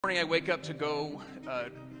Morning I wake up to go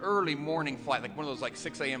early morning flight, like one of those like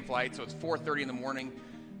 6 a.m. flights, so it's 4:30 in the morning,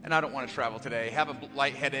 and I don't want to travel today. I have a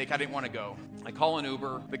light headache. I didn't want to go. I call an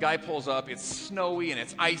Uber. The guy pulls up. It's snowy and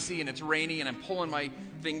it's icy and it's rainy, and I'm pulling my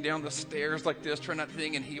thing down the stairs like this, trying that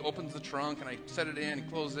thing, and he opens the trunk and I set it in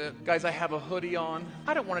and close it. Guys, I have a hoodie on.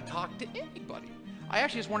 I don't want to talk to anybody. I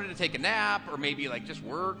actually just wanted to take a nap or maybe like just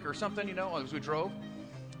work or something, you know, as we drove.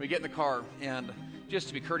 We get in the car, and just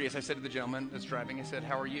to be courteous, I said to the gentleman that's driving, I said,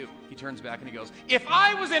 "How are you?" He turns back and he goes, "If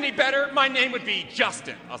I was any better, my name would be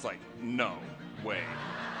Justin." I was like, no way.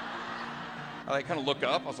 I kind of look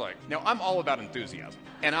up. I was like, now I'm all about enthusiasm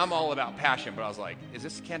and I'm all about passion, but I was like, is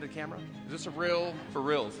this a candid camera? Is this a real for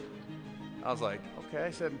reals? I was like, okay.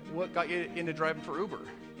 I said, what got you into driving for Uber?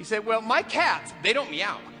 He said, well, my cats, they don't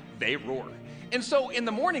meow, they roar. And so in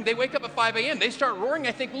the morning, they wake up at 5 a.m. They start roaring.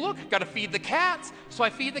 I think, well, look, got to feed the cats. So I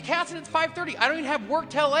feed the cats, and it's 5:30. I don't even have work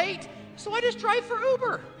till 8, so I just drive for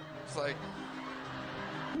Uber. It's like,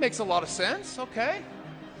 it makes a lot of sense. Okay.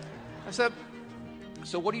 I said,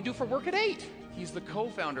 so what do you do for work at 8? He's the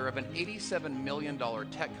co-founder of an $87 million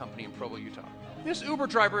tech company in Provo, Utah. This Uber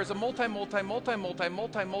driver is a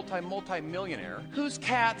multi-millionaire whose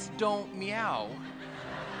cats don't meow.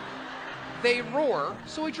 They roar,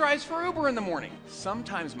 so he drives for Uber in the morning.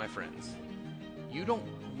 Sometimes, my friends, you don't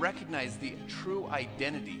recognize the true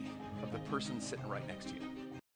identity of the person sitting right next to you.